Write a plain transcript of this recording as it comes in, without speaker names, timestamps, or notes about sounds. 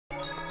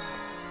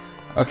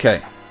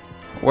Okay,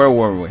 where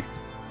were we?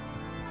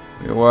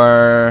 We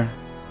were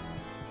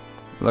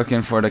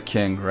looking for the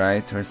king,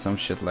 right? Or some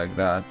shit like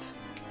that.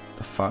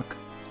 The fuck?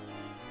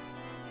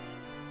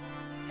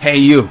 Hey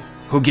you!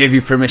 Who gave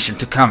you permission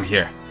to come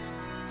here?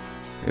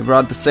 We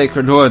brought the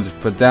sacred wood,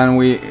 but then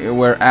we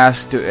were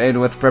asked to aid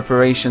with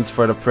preparations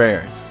for the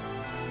prayers.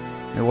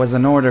 It was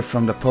an order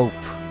from the Pope.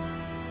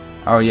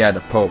 Oh yeah,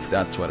 the Pope,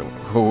 that's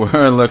who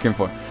we're looking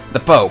for.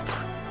 The Pope!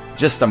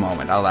 Just a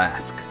moment, I'll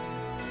ask.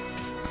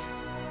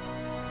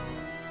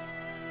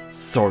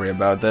 Sorry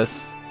about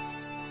this.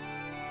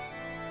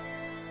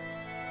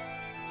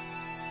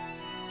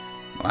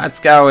 What's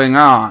going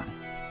on?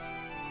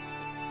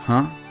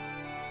 Huh?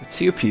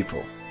 It's you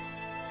people.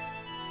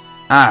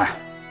 Ah,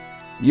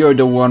 you're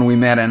the one we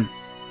met in.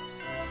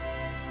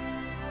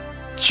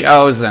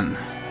 Chosen.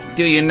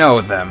 Do you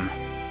know them?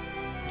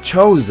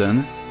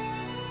 Chosen?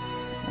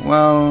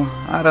 Well,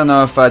 I don't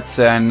know if I'd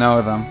say I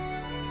know them.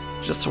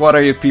 Just what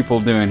are you people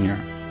doing here?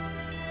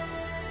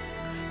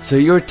 So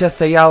you're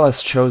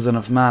Tethayala's chosen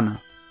of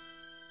Mana.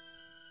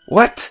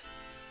 What?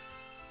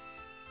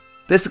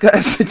 This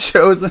guy's the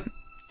chosen?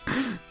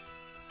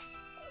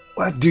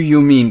 What do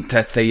you mean,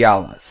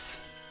 Tethayala's?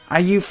 Are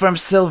you from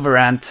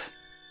Silverant?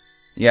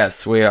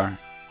 Yes, we are.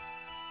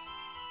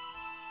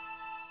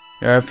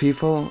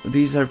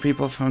 These are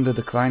people from the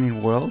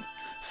declining world?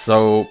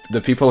 So,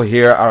 the people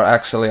here are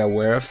actually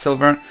aware of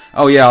Silverant?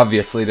 Oh yeah,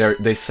 obviously,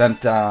 they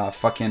sent,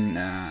 fucking,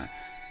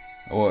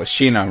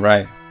 Sheena,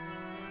 right.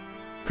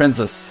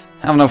 Princess,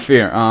 have no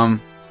fear,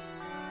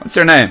 what's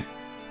your name?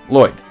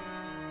 Lloyd.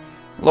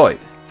 Lloyd,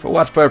 for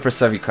what purpose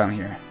have you come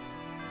here?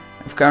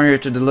 I've come here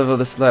to deliver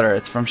this letter.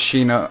 It's from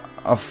Sheena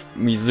of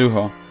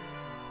Mizuho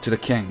to the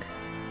king.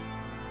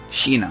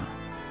 Sheena.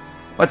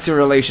 What's your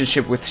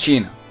relationship with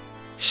Sheena?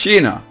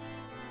 Sheena!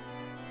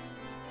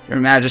 Your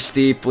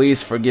Majesty,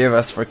 please forgive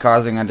us for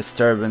causing a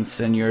disturbance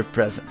in your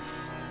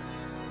presence.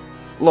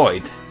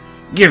 Lloyd,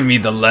 give me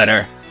the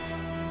letter.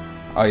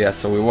 Oh yeah,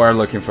 so we were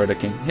looking for the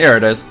king. Here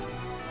it is.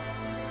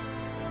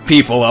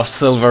 People of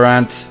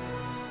Silverant,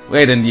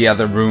 wait in the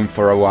other room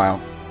for a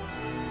while.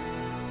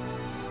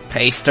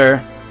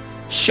 Paster,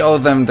 show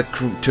them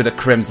to the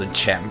Crimson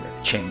Chamber.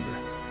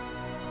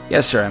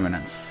 Yes, Your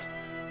Eminence.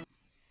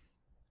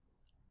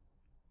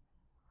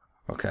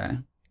 Okay.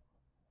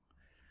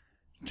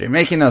 They're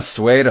making us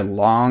wait a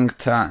long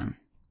time.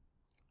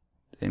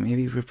 They may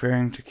be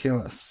preparing to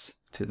kill us.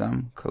 To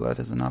them, Colette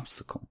is an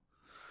obstacle.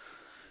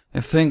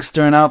 If things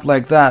turn out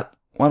like that,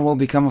 what will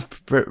become of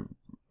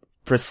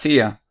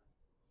Percy,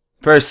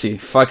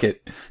 fuck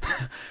it.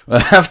 We'll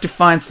have to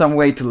find some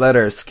way to let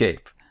her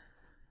escape.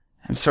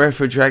 I'm sorry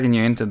for dragging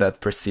you into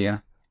that, Percy.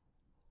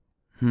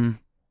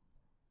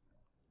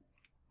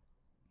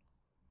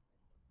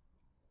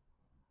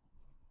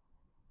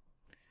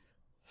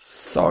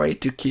 Sorry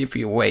to keep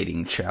you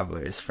waiting,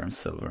 travelers from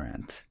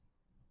Silverant.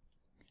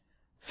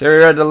 So you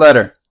read the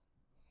letter.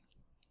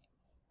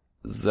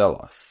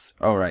 Zealous.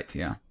 Oh, right,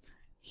 yeah.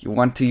 You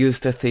want to use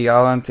the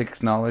Thealan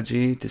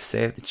technology to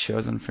save the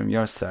Chosen from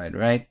your side,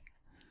 right?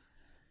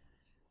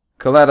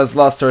 Colette has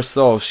lost her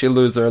soul. She'll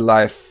lose her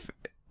life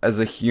as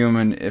a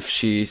human if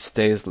she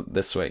stays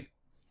this way.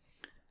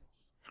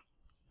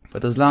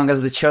 But as long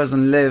as the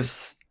Chosen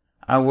lives,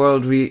 our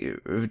world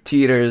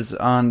teeters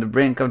on the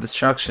brink of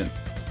destruction.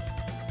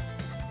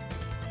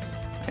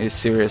 Are you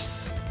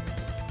serious?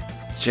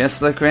 It's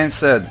just like Rain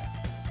said.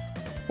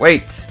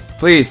 Wait,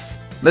 please,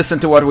 listen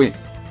to what we...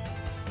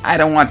 I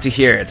don't want to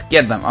hear it.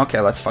 Get them. Okay,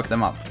 let's fuck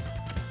them up.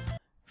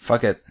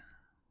 Fuck it.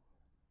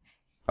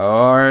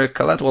 Or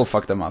Colette will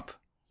fuck them up.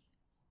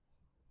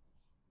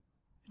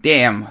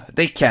 Damn,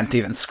 they can't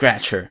even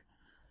scratch her.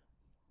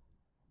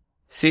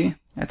 See?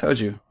 I told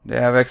you. They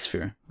have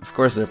X-Fear. Of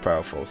course they're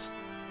powerfuls.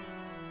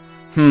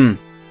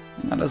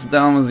 Not as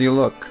dumb as you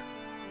look.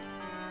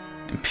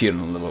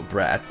 Impudent little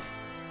brat.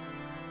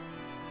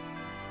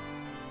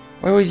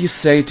 What would you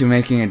say to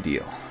making a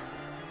deal?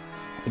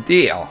 A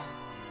deal?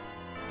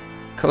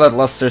 Colette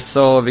lost her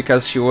soul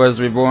because she was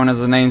reborn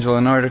as an angel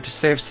in order to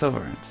save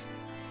Silverant.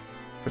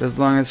 But as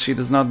long as she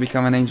does not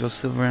become an angel,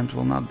 Silverant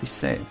will not be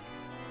saved.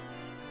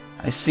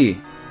 I see.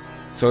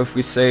 So if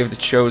we save the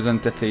Chosen,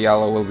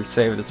 Tethayala will be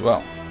saved as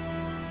well.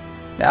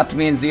 That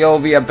means you'll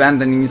be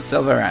abandoning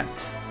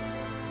Silverant.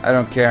 I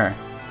don't care.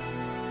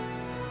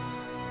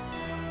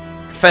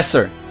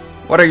 Professor,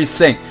 what are you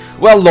saying?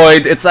 Well,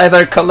 Lloyd, it's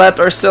either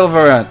Colette or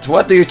Silverant.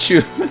 What do you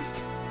choose?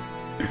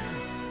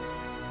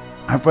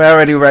 Our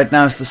priority right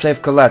now is to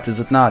save Colette,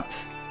 is it not?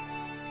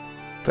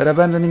 But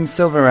abandoning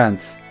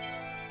Silverant...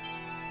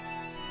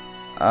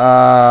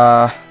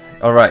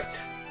 Alright.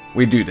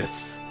 We do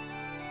this.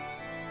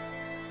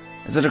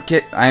 Is it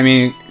okay? I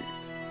mean,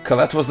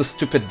 Colette was the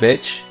stupid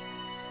bitch,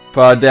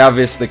 but they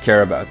obviously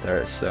care about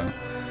her, so...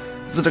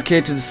 Is it okay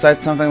to decide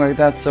something like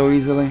that so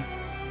easily?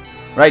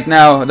 Right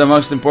now, the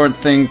most important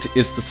thing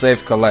is to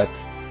save Colette.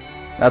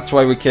 That's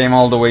why we came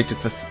all the way to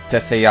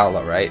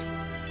Tethayala, right?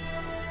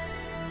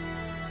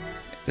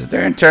 Is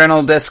there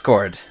internal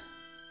discord?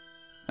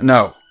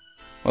 No.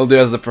 We'll do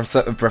as the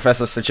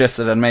professor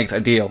suggested and make a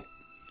deal.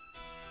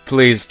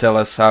 please tell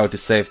us how to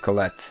save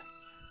Colette.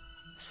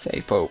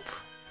 Say, Pope.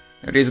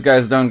 If these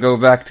guys don't go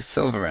back to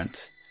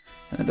Silverant,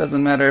 then it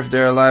doesn't matter if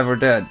they're alive or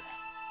dead.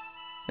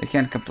 They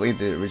can't complete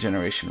the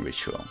regeneration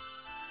ritual.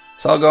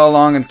 So I'll go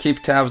along and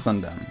keep tabs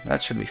on them.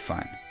 That should be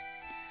fine.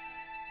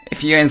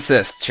 If you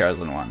insist,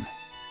 Chosen One.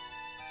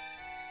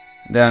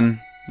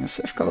 Then, you'll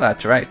save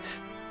Colette, right?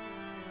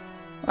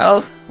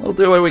 Well, we'll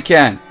do what we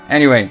can.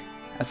 Anyway,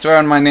 I swear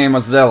on my name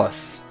of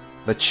Zealous,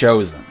 the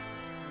Chosen.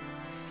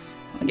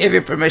 I gave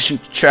you permission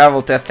to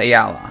travel to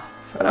Thayala,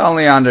 but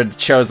only under the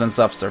Chosen's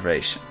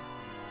observation.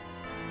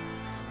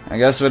 I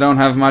guess we don't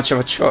have much of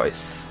a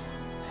choice.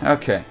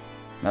 Okay,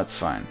 that's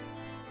fine.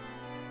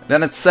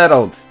 Then it's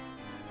settled.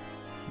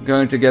 I'm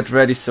going to get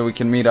ready so we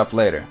can meet up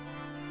later.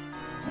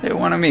 Where do you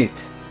want to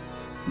meet?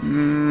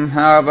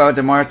 How about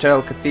the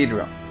Martel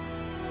Cathedral?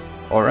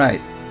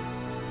 Alright.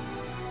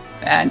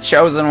 And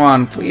Chosen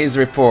One, please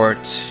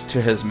report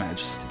to His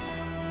Majesty.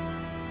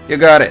 You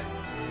got it.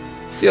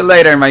 See you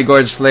later, my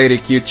gorgeous lady,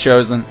 cute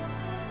Chosen.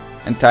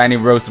 And tiny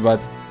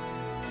Rosebud.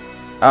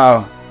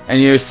 Oh,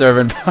 and you,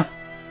 servant.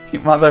 You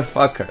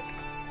motherfucker.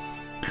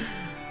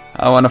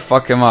 I wanna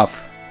fuck him up.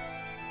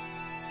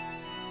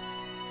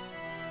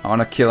 I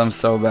wanna kill him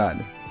so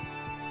bad.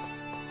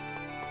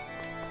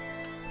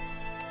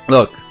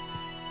 Look,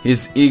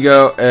 his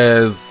ego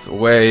is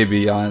way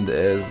beyond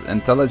his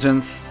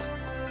intelligence.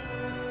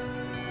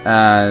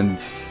 And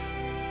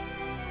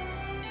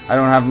I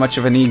don't have much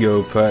of an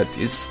ego, but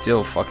it's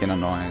still fucking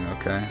annoying,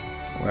 okay?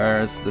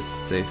 Where's the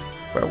safe?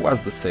 Where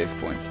was the save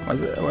point?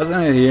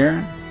 Wasn't it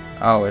here?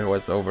 Oh, it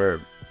was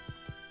over.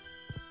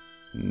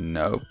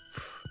 Nope.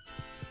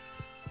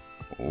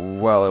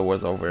 Well, it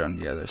was over on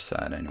the other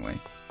side anyway.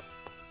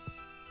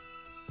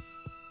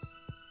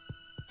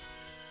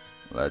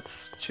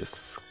 Let's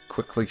just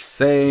quickly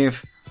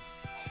save.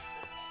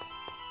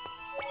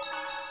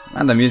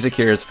 And the music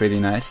here is pretty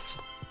nice.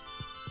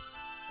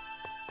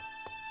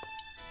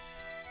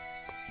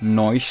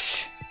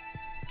 Noise.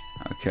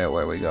 Okay,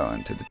 where we go?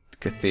 Into the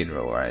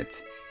cathedral, right?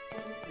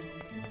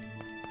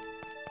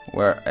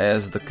 Where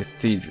is the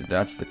cathedral?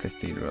 That's the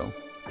cathedral.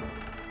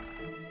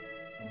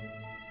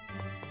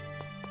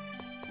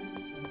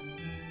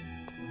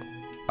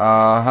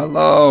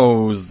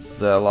 Hello,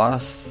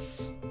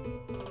 Zealous.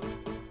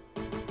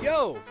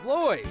 Yo,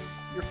 Lloyd!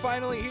 You're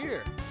finally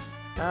here.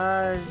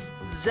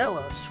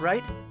 Zealous,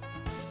 right?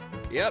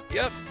 Yep.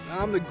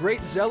 I'm the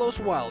great Zealous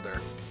Wilder.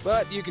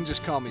 But you can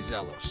just call me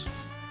Zealous.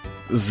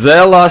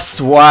 Zealous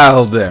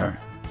Wilder.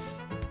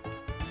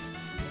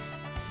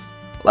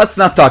 Let's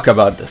not talk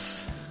about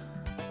this.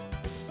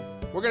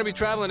 We're gonna be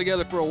traveling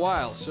together for a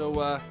while,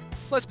 so,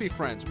 let's be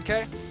friends,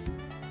 okay?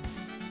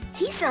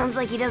 He sounds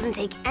like he doesn't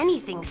take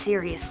anything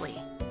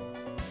seriously.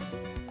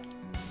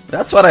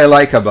 That's what I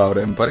like about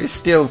him, but he's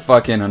still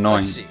fucking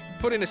annoying. Let's see.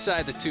 Putting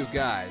aside the two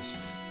guys,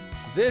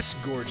 this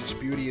gorgeous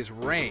beauty is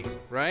Rain,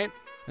 right?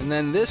 And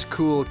then this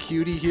cool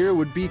cutie here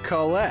would be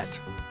Colette.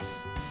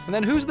 And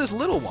then who's this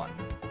little one?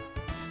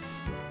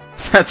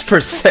 That's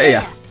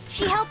Persea.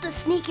 She helped us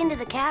sneak into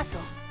the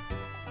castle.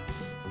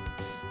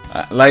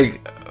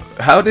 Like,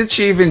 how did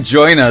she even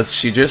join us?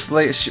 She just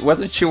like,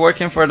 wasn't she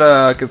working for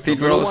the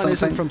cathedral or The little one something?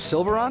 isn't from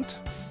Silverant?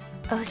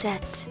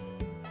 Ozette.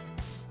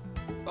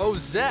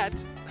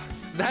 Ozette?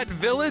 That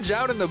village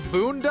out in the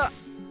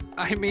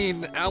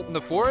out in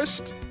the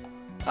forest?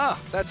 Ah,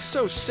 that's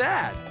so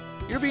sad.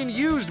 You're being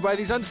used by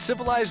these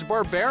uncivilized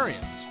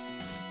barbarians.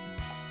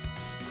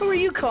 Who are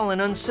you calling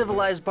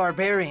uncivilized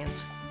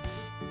barbarians?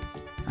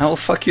 I will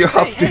fuck you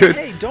up, dude.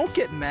 Hey, don't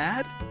get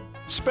mad.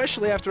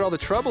 Especially after all the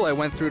trouble I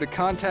went through to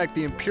contact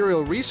the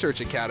Imperial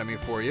Research Academy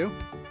for you.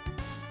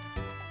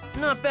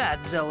 Not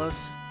bad,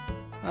 Zealous.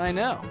 I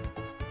know.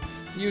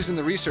 Using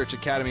the Research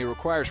Academy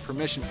requires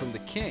permission from the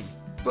king.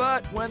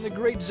 But when the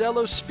great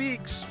Zealous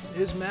speaks,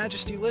 His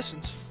Majesty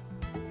listens.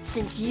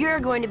 Since you're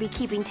going to be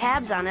keeping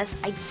tabs on us,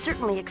 I'd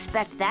certainly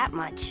expect that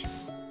much.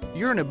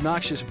 You're an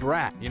obnoxious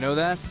brat, you know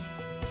that?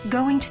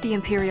 Going to the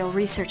Imperial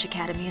Research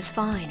Academy is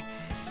fine.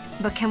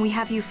 But can we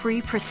have you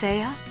free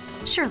Persea?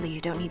 Surely you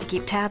don't need to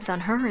keep tabs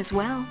on her as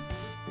well.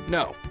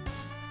 No.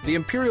 The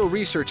Imperial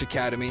Research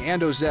Academy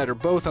and Ozette are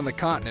both on the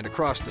continent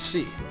across the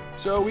sea.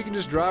 So we can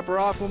just drop her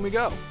off when we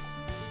go.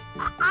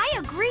 I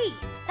agree.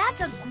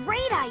 That's a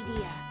great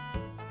idea.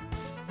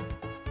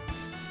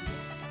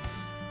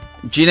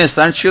 Genus,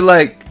 aren't you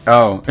like...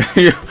 Oh,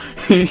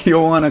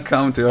 you want to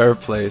come to her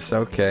place,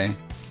 okay.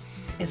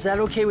 Is that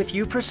okay with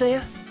you,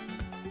 Persea?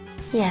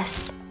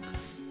 Yes.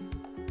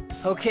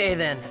 Okay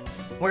then.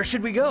 Where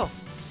should we go?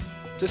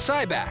 To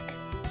Cyback.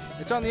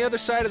 It's on the other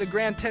side of the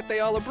Grand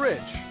Teteala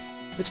Bridge.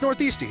 It's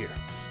northeast of here.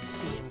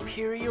 The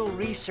Imperial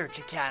Research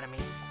Academy.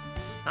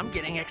 I'm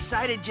getting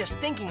excited just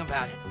thinking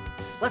about it.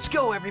 Let's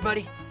go,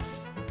 everybody.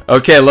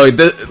 Okay, Lloyd,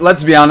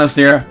 let's be honest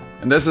here.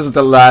 And this is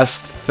the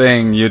last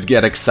thing you'd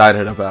get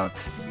excited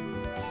about.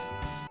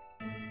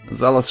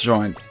 Zealous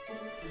joined.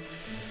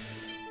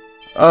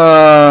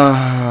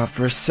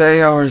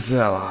 Persea or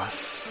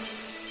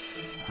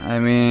Zealous? I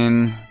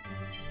mean...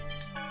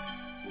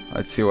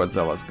 Let's see what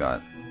Zealous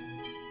got.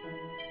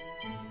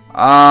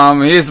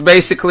 He's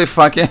basically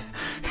fucking...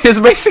 He's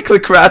basically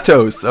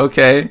Kratos,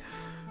 okay?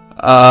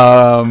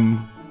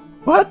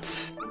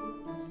 What?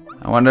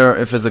 I wonder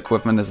if his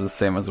equipment is the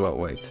same as well.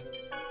 Wait.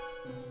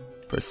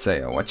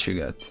 Persea, what you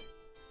got?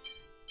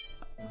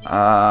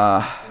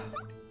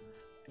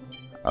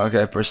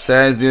 Okay,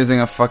 Persea is using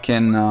a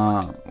fucking,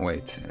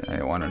 wait,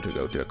 I wanted to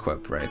go to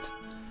equip, right?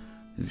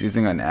 He's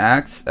using an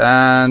axe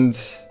and...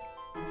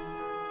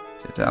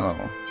 Hello.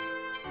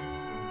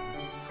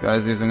 This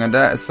guy's using a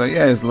dash, so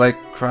yeah, he's like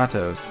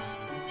Kratos.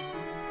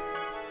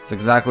 It's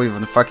exactly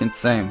the fucking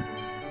same.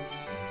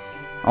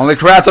 Only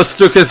Kratos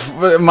took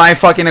my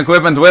fucking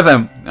equipment with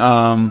him.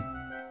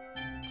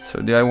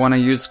 So do I want to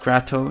use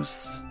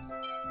Kratos?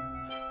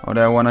 Or do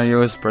I want to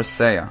use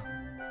Persea?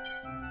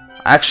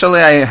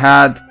 Actually, I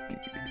had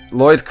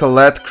Lloyd,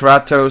 Colette,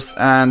 Kratos,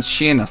 and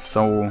Sheena,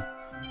 so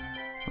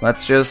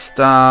let's just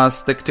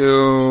stick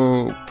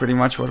to pretty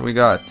much what we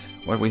got,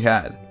 what we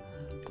had.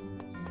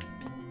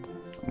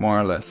 More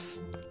or less.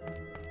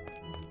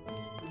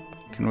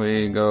 Can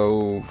we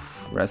go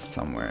rest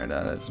somewhere?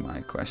 That is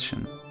my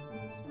question.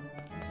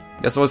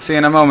 Guess we'll see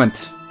in a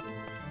moment.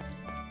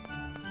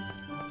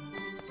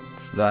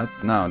 Is that?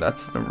 No,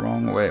 that's the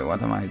wrong way.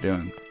 What am I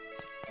doing?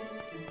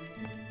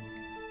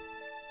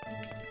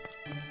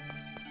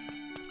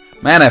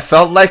 Man, I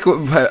felt like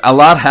a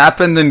lot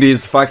happened in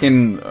these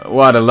fucking,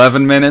 what,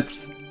 11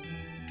 minutes?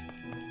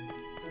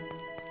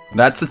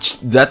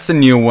 That's a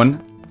new one.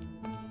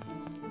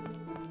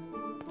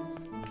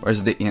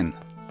 Where's the inn?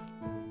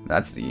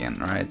 That's the inn,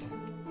 right?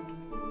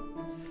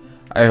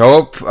 I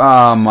hope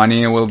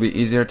money will be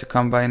easier to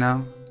come by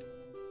now.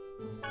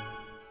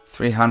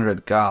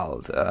 300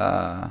 gold.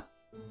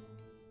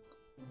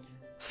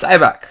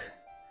 Sybak!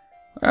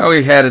 Where are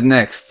we headed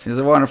next? It's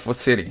a wonderful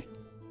city.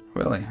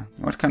 Really?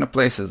 What kind of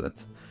place is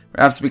it?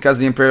 Perhaps because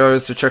the Imperial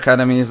Research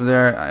Academy is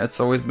there, it's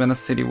always been a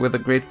city with a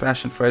great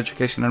passion for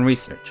education and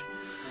research.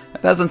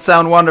 It doesn't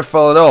sound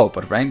wonderful at all,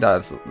 but Rain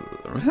does.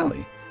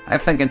 Really? I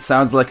think it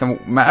sounds like a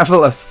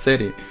marvelous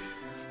city.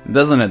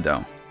 Doesn't it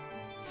though?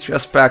 It's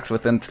just packed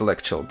with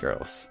intellectual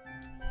girls.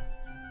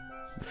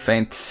 The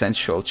faint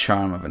sensual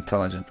charm of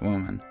intelligent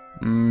women.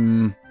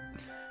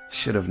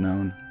 Should have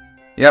known.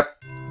 Yep.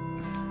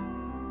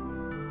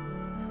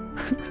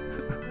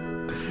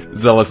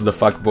 Zealous the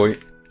fuckboy.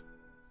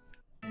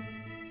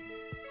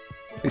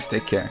 Please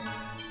take care.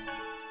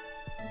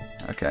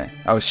 Okay.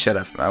 Oh shit,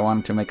 I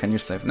wanted to make a new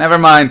save. Never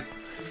mind!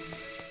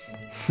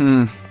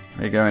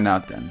 We're going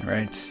out then,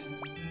 right?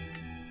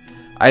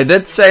 I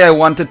did say I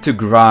wanted to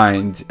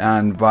grind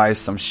and buy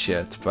some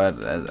shit, but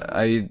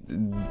I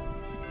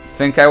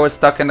think I was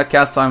stuck in the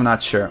castle, I'm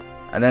not sure.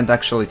 I didn't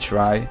actually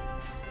try.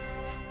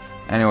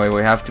 Anyway,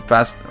 we have to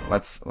pass...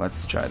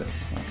 Let's try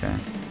this, okay?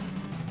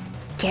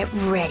 Get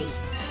ready.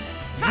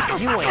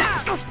 You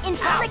ain't. In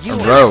public You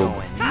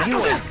Rogue. ain't going.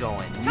 You ain't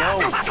going.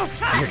 No.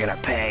 You're gonna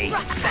pay.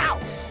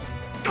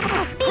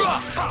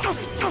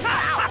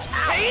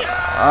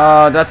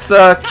 That's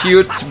a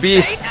cute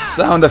beast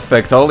sound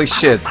effect, holy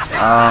shit.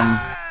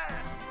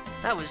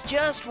 That was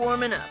just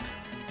warming up.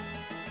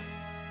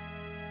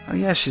 Oh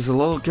yeah, she's a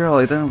little girl,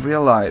 I didn't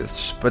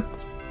realize, but...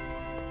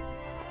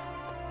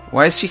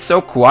 Why is she so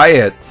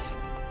quiet?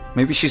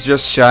 Maybe she's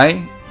just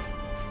shy?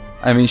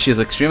 I mean, she's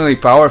extremely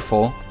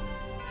powerful.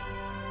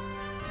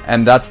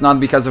 And that's not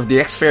because of the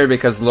X-Sphere,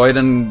 because Lloyd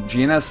and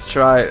Genas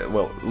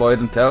Lloyd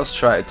and Tails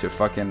tried to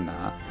fucking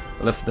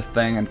lift the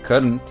thing and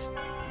couldn't.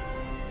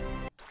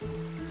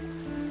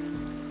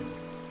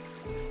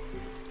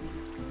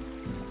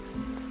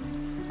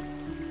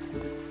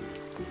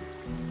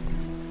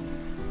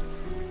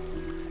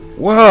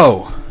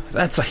 Whoa!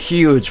 That's a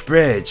huge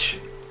bridge!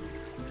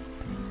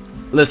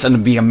 Listen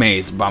and be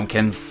amazed,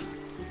 bumpkins.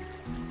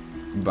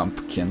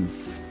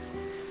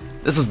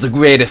 This is the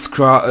greatest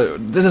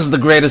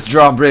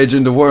drawbridge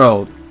in the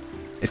world.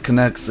 It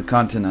connects the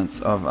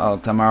continents of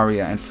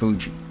Altamaria and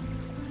Fuji.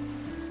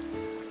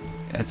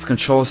 Its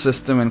control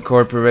system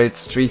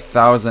incorporates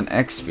 3,000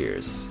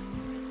 X-spheres.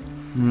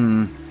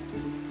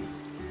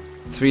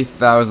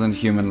 3,000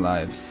 human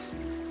lives.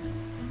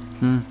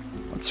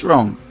 What's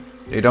wrong?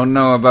 They don't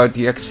know about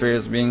the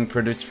X-spheres being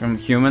produced from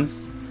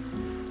humans?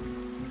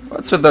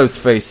 What's with those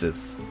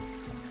faces?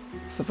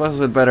 I suppose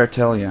we'd better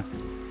tell you.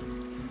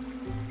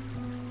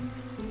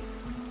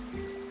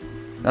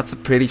 That's a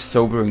pretty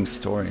sobering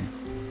story.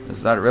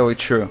 Is that really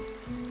true?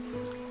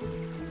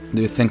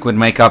 Do you think we'd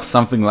make up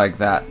something like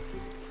that?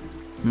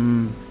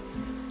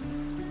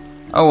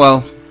 Oh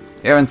well,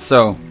 even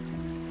so.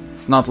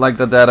 It's not like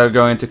the dead are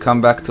going to come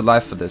back to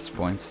life at this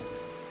point.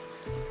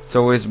 It's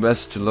always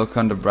best to look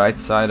on the bright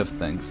side of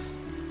things.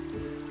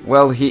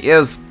 Well, he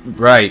is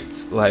right,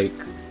 like...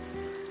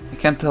 I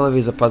can't tell if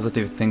he's a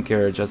positive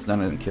thinker or just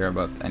doesn't care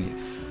about any...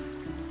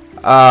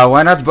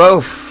 why not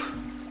both?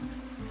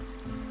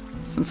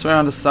 Since we're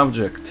on the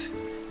subject,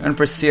 you and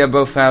Persea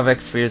both have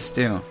X-spheres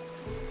too.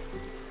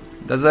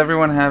 Does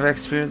everyone have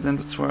X-spheres in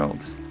this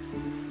world?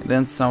 It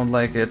didn't sound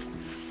like it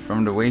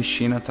from the way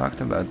Sheena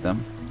talked about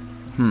them.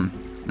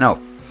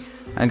 No.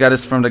 I got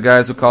this from the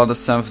guys who called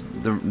themselves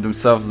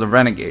the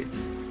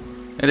Renegades.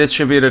 He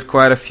distributed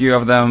quite a few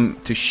of them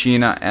to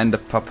Sheena and the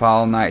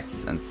Papal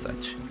Knights and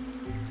such.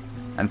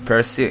 And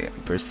Persea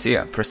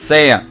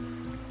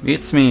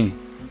beats me.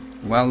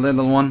 Well,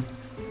 little one.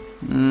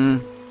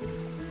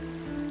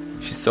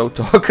 She's so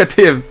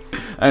talkative.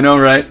 I know,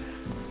 right?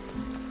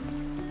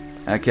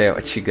 Okay,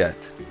 what she got?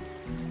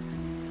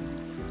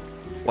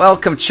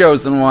 Welcome,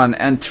 chosen one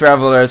and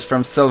travelers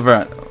from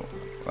Silver.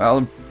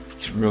 Well,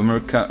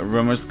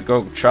 rumors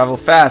go travel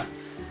fast.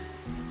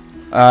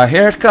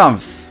 Here it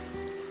comes.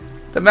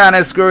 The man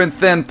is growing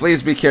thin.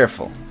 Please be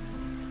careful.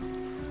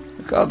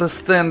 Look all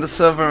this thin. The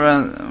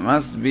silver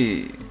must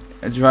be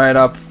a dried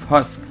up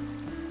husk.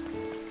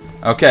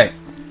 Okay.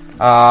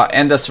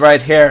 End us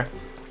right here.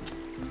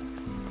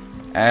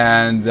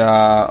 And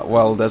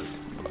well,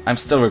 I'm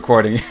still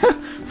recording.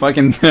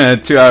 Fucking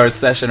 2-hour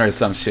session or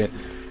some shit.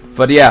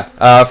 But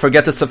yeah,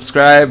 forget to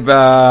subscribe.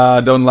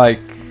 Don't like.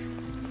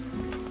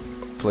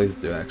 Please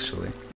do, actually.